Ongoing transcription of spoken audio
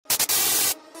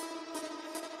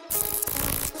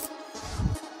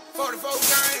44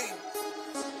 gang.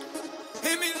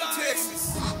 Hemi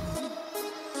Texas.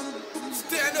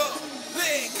 Stand up,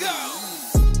 let go.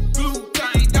 Blue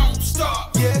thing don't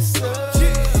stop. Yes, sir.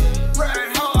 Yeah.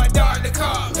 Ride hard, dart the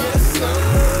car. Yes, sir.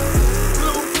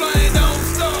 Blue flame don't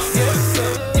stop. Yes,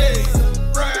 sir.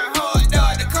 Yeah. Ride hard,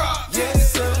 dart the car.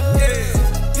 Yes, sir.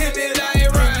 Yeah. Hit me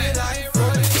like ride.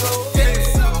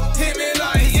 Yeah. Hit me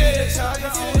like yeah.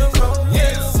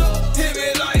 Yes. Hit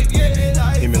me like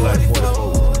yeah. Hit me like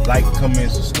 44. Like, comment,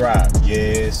 subscribe.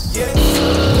 Yes. Yes.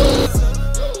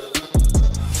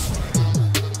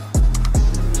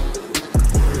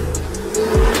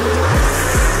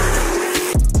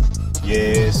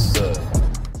 Yes, sir.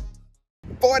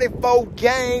 44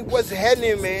 gang, what's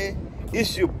happening, man?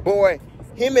 It's your boy,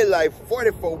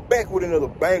 Hemiwife44, back with another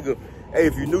banger. Hey,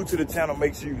 if you're new to the channel,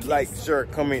 make sure you like, share,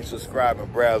 comment, subscribe,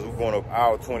 and browse. We're going up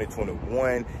all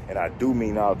 2021, and I do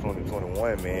mean all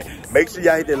 2021, man. Make sure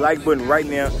y'all hit that like button right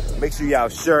now. Make sure y'all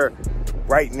share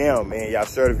right now, man. Y'all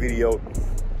share the video.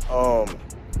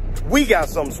 We got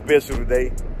something special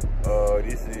today.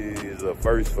 This is a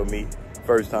first for me,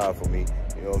 first time for me.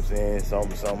 You know what I'm saying?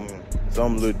 Something a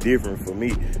little different for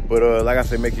me. But like I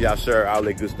said, make sure y'all share all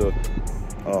that good stuff.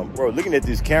 Bro, looking at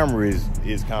this camera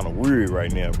is kind of weird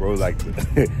right now, bro. Like,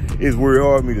 it's weird,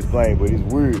 hard for me to explain, but it's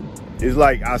weird. It's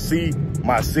like I see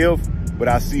myself, but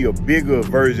I see a bigger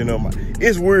version of my.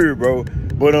 It's weird, bro.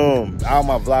 But all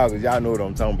my vloggers, y'all know what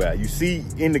I'm talking about. You see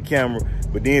in the camera,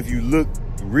 but then if you look,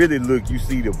 really look, you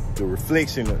see the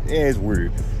reflection. Yeah, it's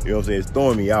weird. You know what I'm saying? It's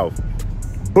throwing me off.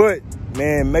 But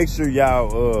man, make sure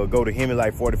y'all go to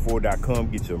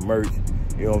Hemiwife44.com, get your merch.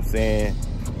 You know what I'm saying?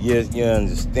 Yes, you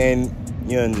understand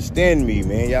me,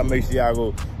 man. Y'all make sure y'all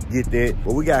go get that.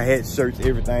 But we got hats, shirts,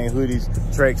 everything, hoodies,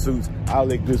 tracksuits, all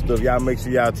that good stuff. Y'all make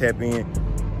sure y'all tap in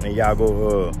and y'all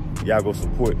go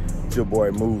support your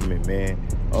boy movement, man.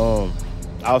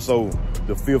 Also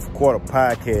the 5th Quarter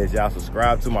podcast, y'all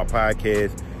subscribe to my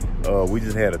podcast. We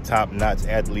just had a top-notch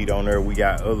athlete on there. We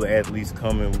got other athletes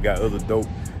coming. We got other dope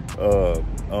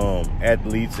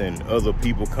athletes and other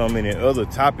people coming and other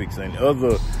topics and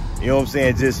other, you know what I'm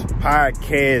saying, just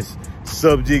podcast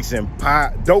subjects and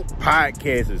dope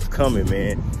podcasts is coming,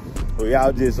 man. So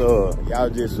y'all just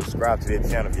subscribe to that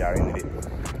channel if y'all into it.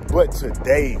 But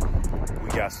today we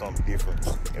got something different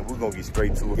and we're gonna get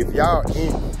straight to it. If y'all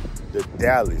in the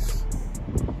Dallas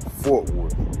Fort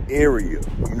Worth area,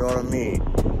 you know what I mean,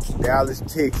 Dallas,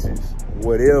 Texas,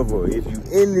 whatever, if you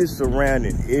in this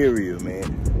surrounding area,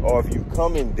 man, or if you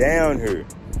coming down here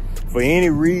for any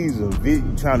reason, you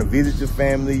trying to visit your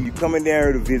family, you coming down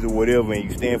here to visit whatever, and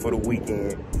you staying for the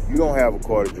weekend, you don't have a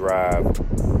car to drive,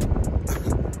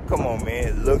 come on,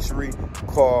 man, luxury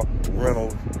car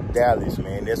rentals, Dallas,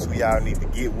 man, that's who y'all need to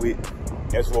get with.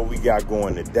 That's what we got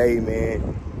going today,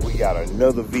 man. We got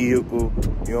another vehicle,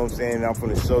 you know what I'm saying? I'm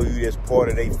gonna show you that's part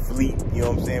of their fleet, you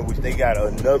know what I'm saying? Which they got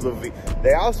another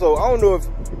they also, I don't know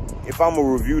if I'm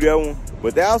gonna review that one,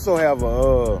 but they also have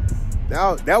a,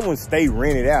 that one stay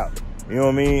rented out. You know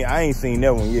what I mean? I ain't seen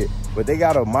that one yet, but they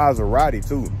got a Maserati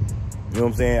too. You know what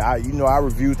I'm saying? I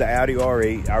reviewed the Audi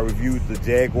R8, I reviewed the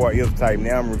Jaguar F-Type,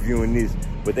 now I'm reviewing this,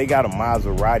 but they got a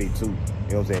Maserati too. You know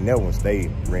what I'm saying? That one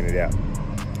stayed rented out.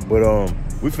 But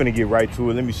we finna get right to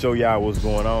it. Let me show y'all what's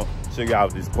going on. Show y'all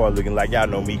what this car looking like. Y'all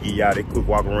know me, get y'all that quick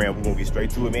walk around. We're gonna get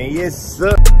straight to it, man. Yes,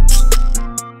 sir.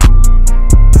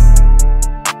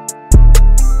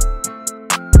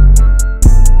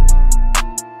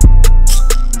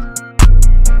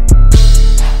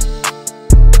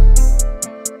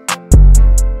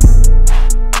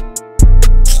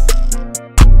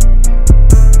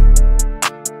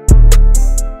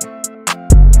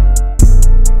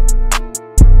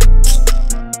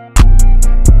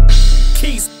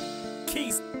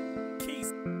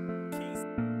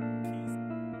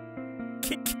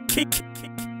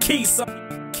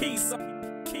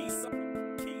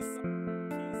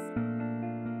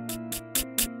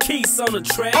 Keys on the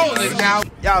track. Hold it now.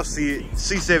 Y'all see it.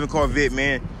 C7 Corvette,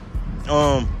 man.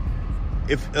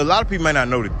 If a lot of people might not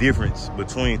know the difference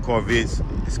between Corvettes,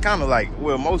 it's kind of like,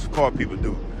 well, most car people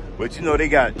do. But you know, they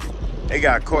got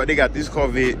this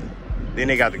Corvette, then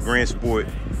they got the Grand Sport,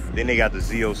 then they got the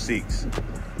Z06.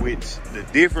 Which the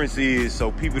difference is,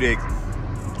 so people that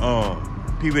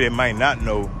might not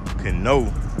know can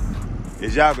know,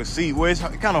 as y'all can see, well, it's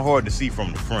kind of hard to see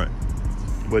from the front,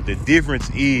 but the difference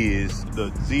is the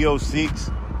Z06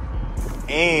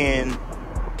 and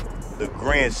the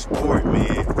Grand Sport,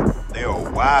 man, they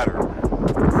are wider.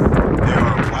 They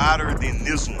are wider than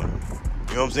this one.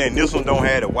 You know what I'm saying? This one don't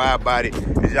have a wide body.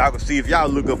 As y'all can see, if y'all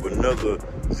look up another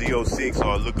Z06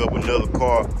 or look up another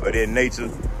car of that nature,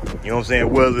 you know what I'm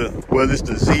saying, whether it's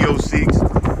the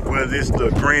Z06 whether it's the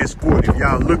Grand Sport. If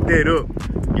y'all look that up,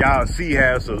 y'all see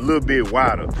how it's a little bit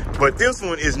wider. But this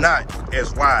one is not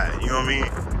as wide, you know what I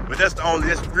mean? But that's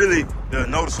really the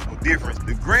noticeable difference.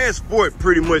 The Grand Sport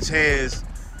pretty much has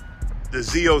the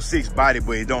Z06 body,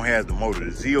 but it don't have the motor.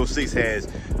 The Z06 has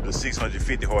the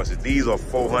 650 horses. These are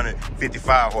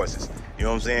 455 horses. You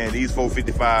know what I'm saying? These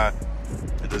 455,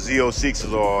 the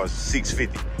Z06s are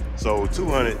 650. So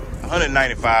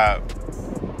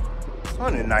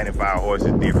 195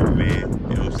 horses different, man.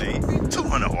 You know what I'm saying?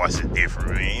 200 horses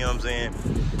different, man. You know what I'm saying?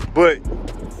 But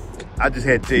I just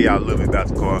had to tell y'all a little bit about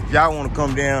the car. If y'all want to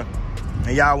come down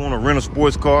and y'all want to rent a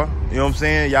sports car, you know what I'm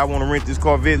saying? Y'all want to rent this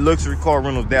Corvette, Luxury Car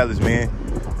Rentals Dallas, man. You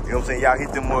know what I'm saying? Y'all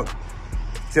hit them up.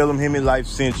 Tell them Hemi Life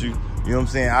sent you. You know what I'm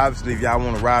saying? Obviously, if y'all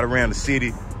want to ride around the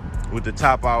city with the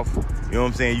top off, you know what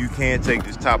I'm saying? You can take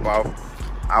this top off.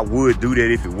 I would do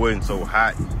that if it wasn't so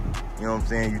hot. You know what I'm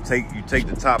saying? You take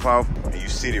the top off and you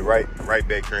sit it right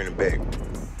back here in the back.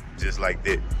 Just like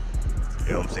that.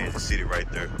 You know what I'm saying? Just sit it right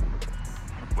there.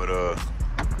 But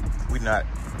we not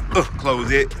close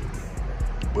it.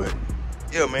 But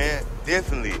yeah, man,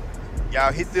 definitely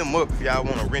y'all hit them up if y'all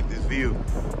want to rent this vehicle.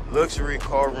 Luxury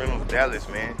Car Rentals Dallas,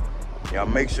 man. Y'all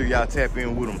make sure y'all tap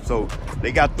in with them. So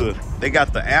they got the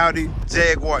Audi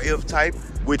Jaguar F-Type,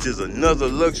 which is another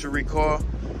luxury car,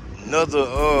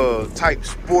 another type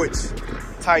sports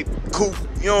type coupe,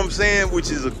 you know what I'm saying,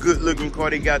 which is a good looking car.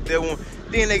 They got that one.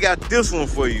 Then they got this one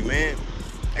for you, man.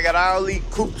 They got all these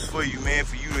coupes for you, man,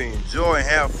 for you to enjoy and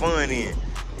have fun in.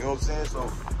 You know what I'm saying?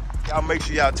 So y'all make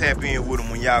sure y'all tap in with them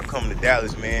when y'all come to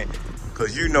Dallas, man.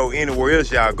 Cause you know anywhere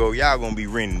else y'all go, y'all gonna be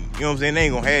renting. You know what I'm saying? They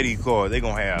ain't gonna have these cars. They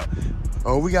gonna have,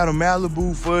 oh, we got a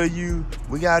Malibu for you.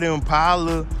 We got an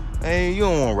Impala. Hey, you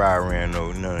don't wanna ride around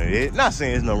none of that. Not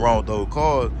saying there's nothing wrong with those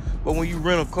cars, but when you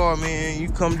rent a car, man, you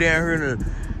come down here to, you know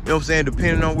what I'm saying,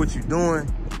 depending on what you're doing,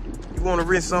 you wanna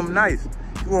rent something nice.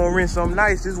 You wanna rent something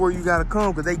nice, this is where you gotta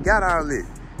come, cause they got all that.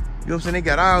 You know what I'm saying? They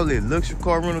got all that Luxury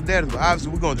Car Rental Data. But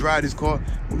obviously, we're gonna drive this car.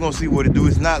 We're gonna see what it do.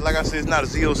 It's not, like I said, it's not a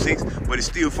Z06, but it's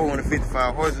still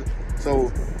 455 horses.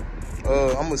 So,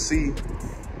 I'm gonna see.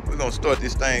 We're gonna start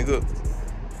this thing up.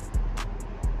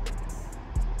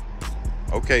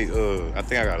 Okay, I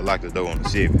think I gotta lock the door on the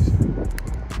Chevys.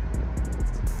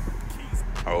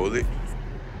 Hold it.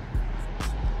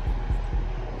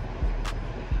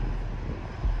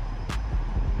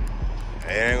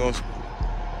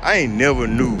 I ain't never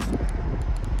knew,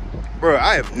 bro.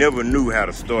 I have never knew how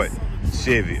to start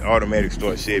Chevy, automatic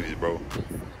start Chevys, bro.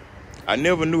 I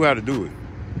never knew how to do it.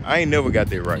 I ain't never got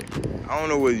that right. I don't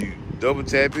know whether you double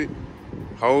tap it,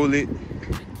 hold it.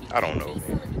 I don't know.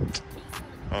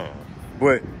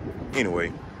 But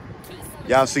anyway,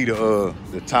 y'all see the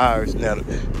tires now.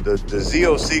 The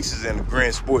Z06s and the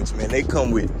Grand Sports, man, they come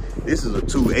with, this is a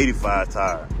 285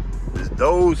 tire.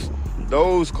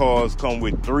 Those cars come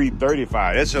with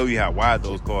 335. That shows you how wide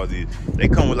those cars is. They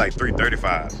come with like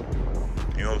 335s.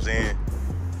 You know what I'm saying?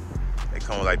 They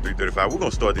come with like 335. We're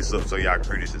gonna start this up so y'all can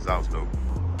hear this exhaust though.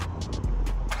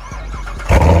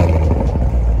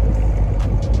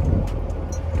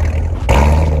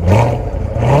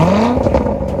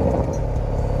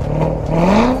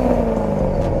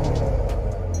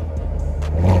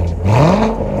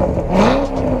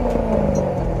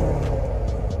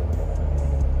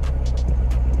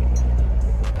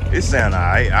 It sound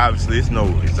alright. Obviously, it's no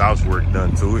exhaust work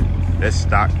done to it. That's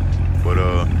stock. But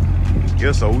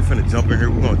yeah, so we finna jump in here.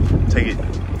 We're gonna take it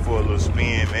for a little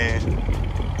spin, man. We're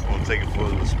gonna take it for a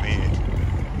little spin.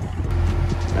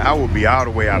 Now, I would be all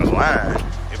the way out of line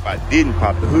if I didn't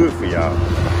pop the hood for y'all.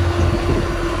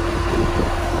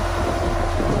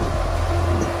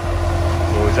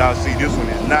 So as y'all see, this one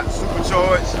is not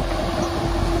supercharged,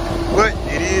 but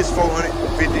it is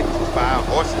 455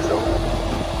 horses though.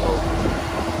 So,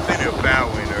 plenty of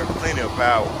power in there, plenty of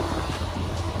power.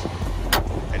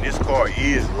 And this car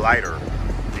is lighter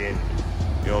than,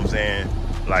 you know what I'm saying?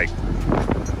 Like,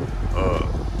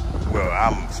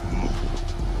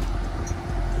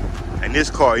 and this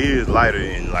car is lighter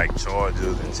than like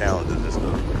Chargers and Challengers and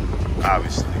stuff,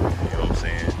 obviously, you know what I'm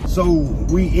saying? So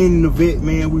we in the vet,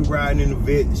 man, we riding in the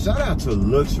vet. Shout out to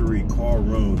Luxury Car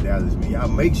Rental Dallas, man. Y'all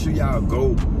make sure y'all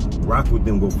go rock with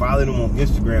them. Go follow them on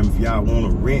Instagram if y'all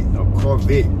want to rent a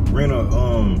Corvette, rent a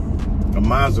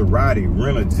Maserati,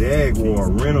 rent a Jaguar,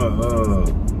 rent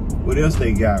a what else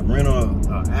they got? Rent a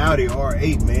Audi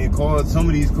R8, man. Cars, some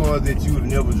of these cars that you have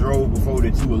never drove before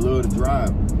that you would love to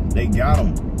drive, they got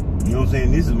them. You know what I'm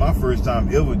saying? This is my first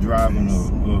time ever driving a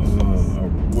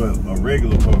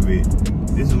regular Corvette.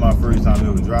 This is my first time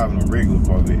ever driving a regular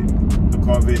Corvette. The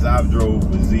Corvettes I've drove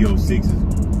was Z06s.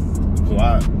 So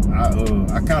I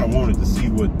kind of wanted to see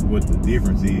what the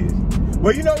difference is.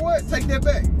 Well, you know what? Take that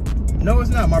back. No, it's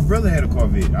not. My brother had a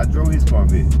Corvette. I drove his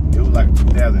Corvette. It was like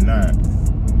 2009.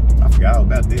 I forgot all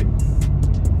about that.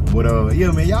 But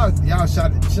yeah, man, y'all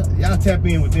tap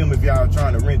in with them if y'all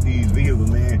trying to rent these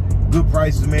vehicles, man. Good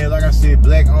prices, man. Like I said,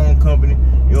 black-owned company. You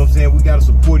know what I'm saying? We gotta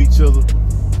support each other.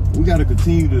 We gotta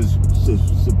continue to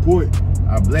support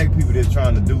our black people that's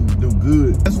trying to do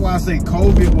good. That's why I say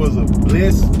COVID was a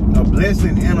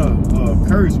blessing and a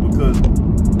curse, because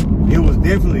it was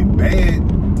definitely bad.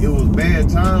 It was bad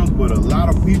times, but a lot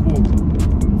of people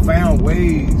found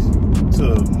ways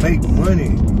to make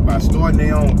money by starting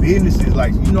their own businesses.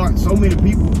 Like, you know, so many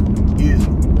people is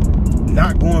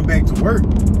not going back to work.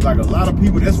 Like, a lot of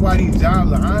people, that's why these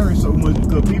jobs are hiring so much,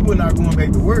 because people are not going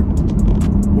back to work,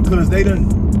 because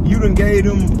you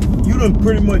done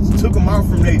pretty much took them out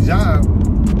from their job.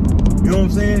 You know what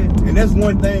I'm saying? And that's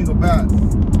one thing about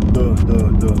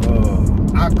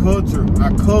our culture.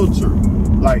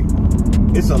 Like,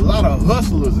 it's a lot of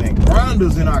hustlers and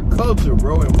grinders in our culture,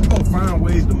 bro, and we're gonna find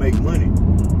ways to make money.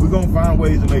 We're gonna find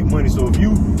ways to make money. So if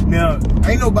now,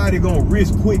 ain't nobody gonna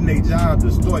risk quitting their job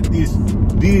to start this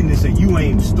business and you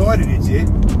ain't started it yet.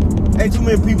 Ain't too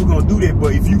many people gonna do that.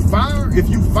 But if you fire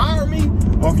me,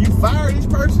 or if you fire this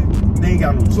person, they ain't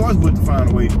got no choice but to find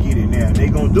a way to get it now. They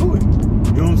gonna do it. You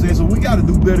know what I'm saying? So we gotta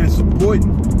do better at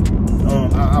supporting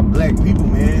our black people,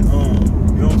 man.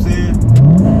 You know what I'm saying?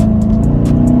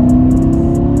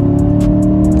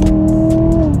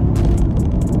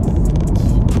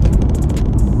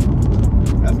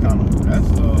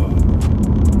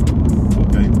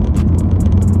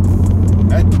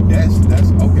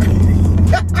 That's okay.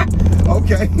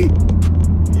 Okay.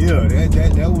 Yeah,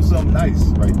 that was something nice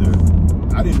right there.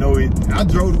 I didn't know it. I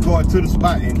drove the car to the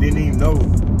spot and didn't even know.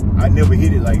 I never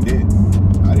hit it like that.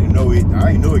 I didn't know it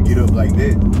get up like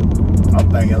that. I'm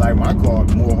thinking like my car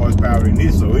more horsepower than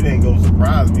this, so it ain't gonna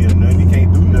surprise me or nothing. It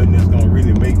can't do nothing that's gonna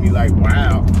really make me like,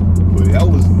 wow. But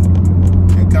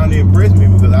that kind of impressed me,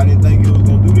 because I didn't think it was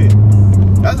gonna do that.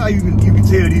 That's how you can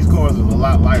tell these cars is a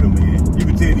lot lighter, man. You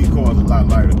can tell these cars a lot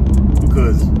lighter,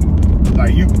 because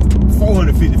like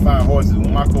 455 horses,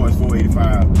 when my car is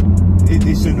 485,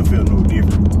 it shouldn't have felt no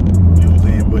different. You know what I'm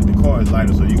saying? But the car is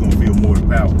lighter, so you're gonna feel more of the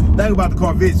power. Think about the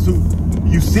Corvettes too.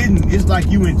 It's like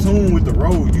you in tune with the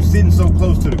road. You sitting so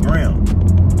close to the ground,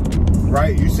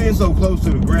 right? You sitting so close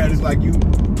to the ground. It's like you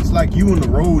and the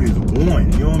road is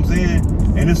one. You know what I'm saying?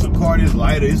 And it's a car that's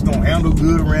lighter. It's gonna handle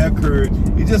good around curves.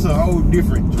 It's just a whole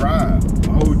different drive,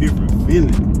 a whole different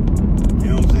feeling. You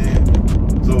know what I'm saying?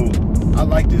 So I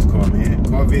like this car, man.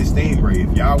 Corvette Stingray.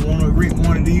 If y'all want to rent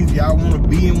one of these, y'all want to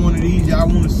be in one of these, y'all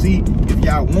want to see if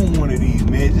y'all want one of these,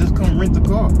 man, just come rent the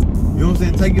car. You know what I'm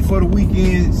saying? Take it for the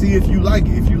weekend, see if you like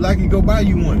it. If you like it, go buy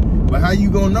you one. But how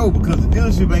you gonna know? Because the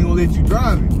dealership ain't gonna let you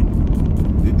drive it.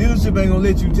 The dealership ain't gonna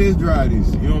let you test drive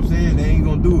this. You know what I'm saying? They ain't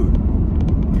gonna do it.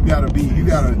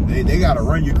 They gotta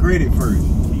run your credit first.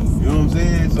 You know what I'm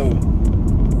saying? So,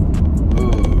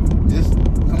 just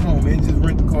come on, man. Just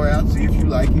rent the car out, see if you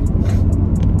like it.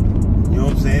 You know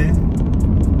what I'm saying?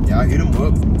 Y'all hit them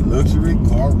up. Luxury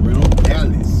Car Rental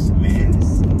Dallas, man.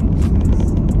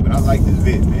 But I like this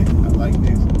vet, man. I like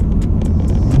this.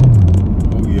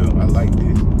 Oh yeah, I like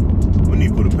this. We need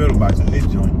to put a pedal box on this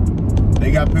joint.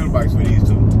 They got pedal box for these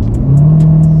too.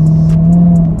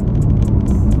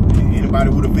 Anybody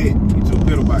with a vet, get your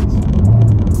pedal box.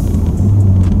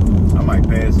 I might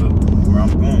pass up where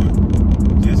I'm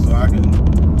going, just so I can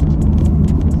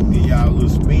give y'all a little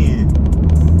spin.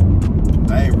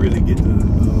 I ain't really get to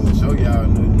show y'all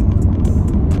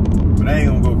nothing, but I ain't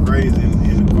gonna go crazy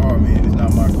in the car, man. It's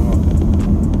not my car.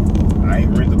 I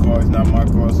ain't rent the car. It's not my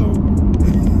car, so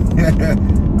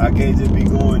I can't just be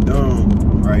going dumb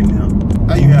right now.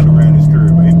 How you handle around this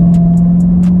curve, baby?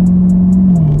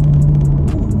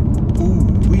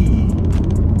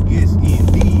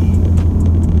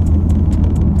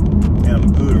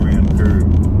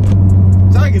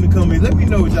 Let me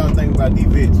know what y'all think about these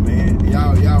vets, man.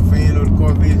 Y'all fan of the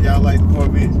Corvettes? Y'all like the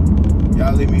Corvettes?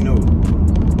 Y'all let me know.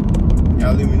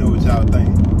 Y'all let me know what y'all think.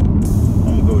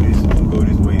 I'm gonna go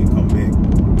this way and come back.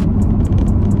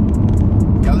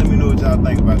 Y'all let me know what y'all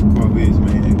think about the Corvettes,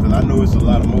 man. Cause I know it's a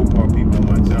lot of Mopar people on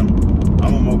my channel.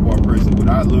 I'm a Mopar person, but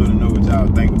I'd love to know what y'all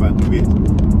think about the vets.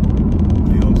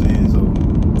 You know what I'm saying? So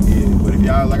yeah, but if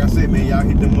y'all, like I said, man, y'all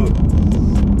hit them up.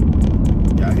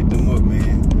 Y'all hit them up,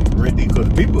 man. Rent these, cause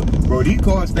people, bro, these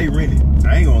cars stay rented.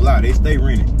 I ain't gonna lie, they stay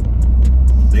rented.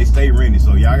 They stay rented.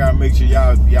 So y'all gotta make sure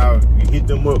y'all hit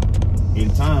them up in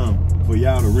time for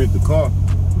y'all to rent the car,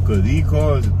 because these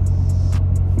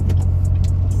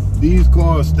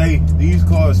cars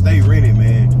stay rented,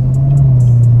 man.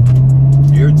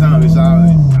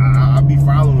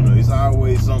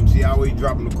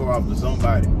 off to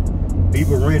somebody.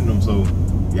 People renting them, so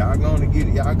y'all gonna get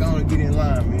it. Y'all gonna get in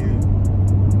line, man.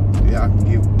 Y'all can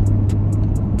give.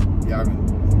 Y'all can.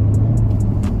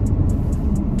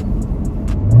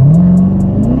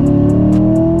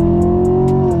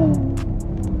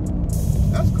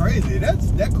 That's crazy.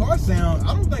 That car sound.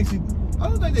 I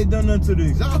don't think they done nothing to the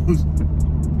exhaust.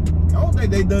 I don't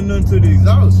think they done nothing to the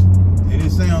exhaust, and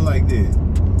it sound like that.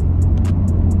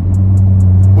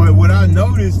 But what I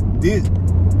noticed is,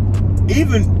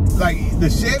 even like the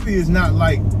Chevy is not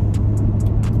like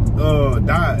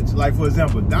Dodge. Like for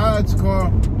example, Dodge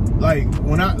car, like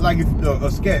when I like if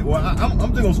a Scat. Well, I'm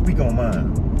just gonna speak on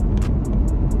mine.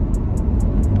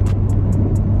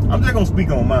 I'm just gonna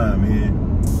speak on mine, man.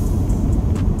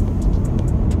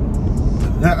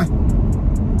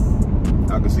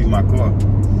 I can see my car.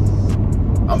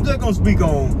 I'm just gonna speak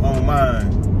on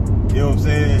mine. You know what I'm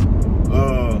saying?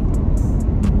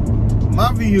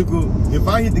 My vehicle, if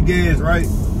I hit the gas, right?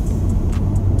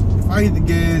 If I hit the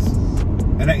gas,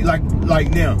 and like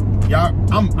now, y'all,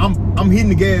 I'm hitting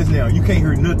the gas now. You can't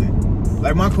hear nothing.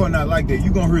 Like my car not like that.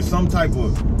 You gonna hear some type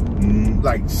of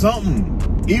like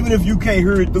something. Even if you can't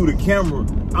hear it through the camera,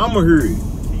 I'ma hear it.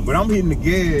 But I'm hitting the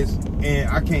gas and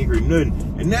I can't hear nothing.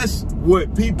 And that's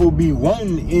what people be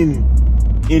wanting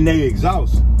in their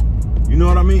exhaust. You know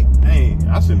what I mean? Dang,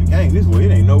 I shouldn't have came this way.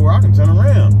 It ain't nowhere I can turn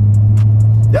around.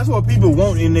 That's what people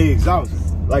want in their exhaust.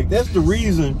 Like that's the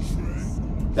reason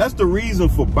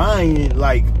for buying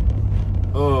like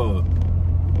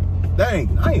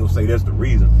dang, I ain't gonna say that's the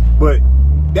reason, but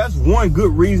that's one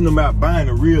good reason about buying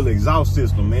a real exhaust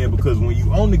system, man, because when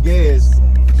you on the gas,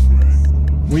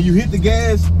 when you hit the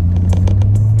gas,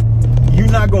 you're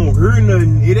not gonna hear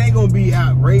nothing. It ain't gonna be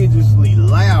outrageously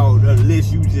loud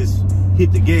unless you just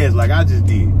hit the gas like I just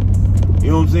did.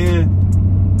 You know what I'm saying?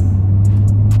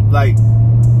 Like,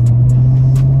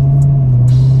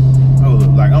 oh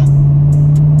look,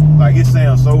 like it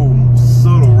sounds so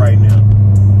subtle right now.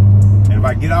 And if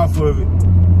I get off of it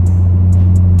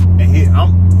and hit,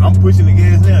 I'm pushing the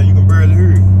gas now, you can barely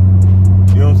hear it.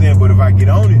 You know what I'm saying? But if I get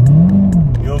on it,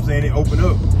 you know what I'm saying, it open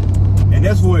up. And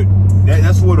that's what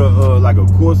a like a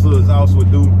Corsa exhaust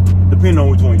would do, depending on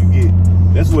which one you get.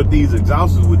 That's what these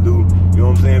exhausters would do, you know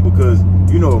what I'm saying? Because,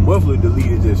 you know, a muffler delete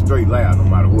is just straight loud no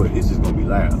matter what. It's just gonna be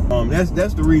loud.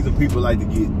 That's the reason people like to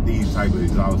get these type of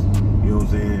exhausts, you know what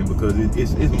I'm saying? Because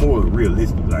it's more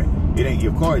realistic. Like, it ain't,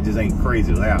 your car just ain't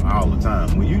crazy loud all the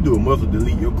time. When you do a muffler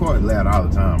delete, your car is loud all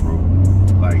the time, bro.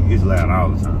 Like, it's loud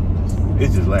all the time.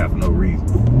 It's just loud for no reason.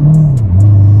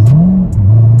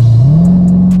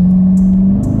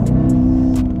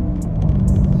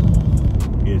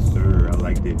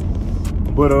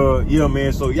 But yeah,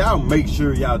 man, so y'all make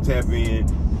sure y'all tap in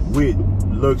with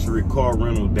Luxury Car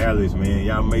Rental Dallas, man.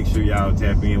 Y'all make sure y'all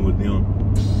tap in with them.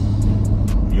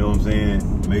 You know what I'm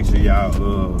saying? Make sure y'all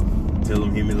tell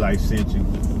them Hemi Life sent you.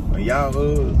 And y'all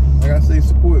like I say,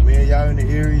 support, man. Y'all in the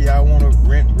area, y'all want to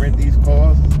rent these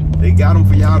cars, they got them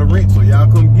for y'all to rent, so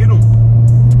y'all come get them.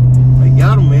 They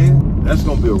got them, man. That's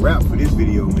gonna be a wrap for this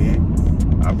video,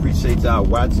 man. I appreciate y'all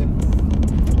watching.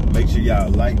 Make sure y'all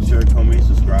like, share, comment,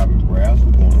 subscribe, and browse.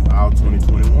 We're going to all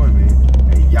 2021,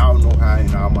 man. And y'all know how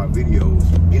in all my videos,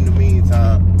 in the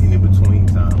meantime, and in between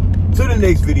time. Till the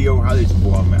next video, holla at your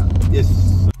boy, I'm out.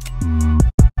 Yes.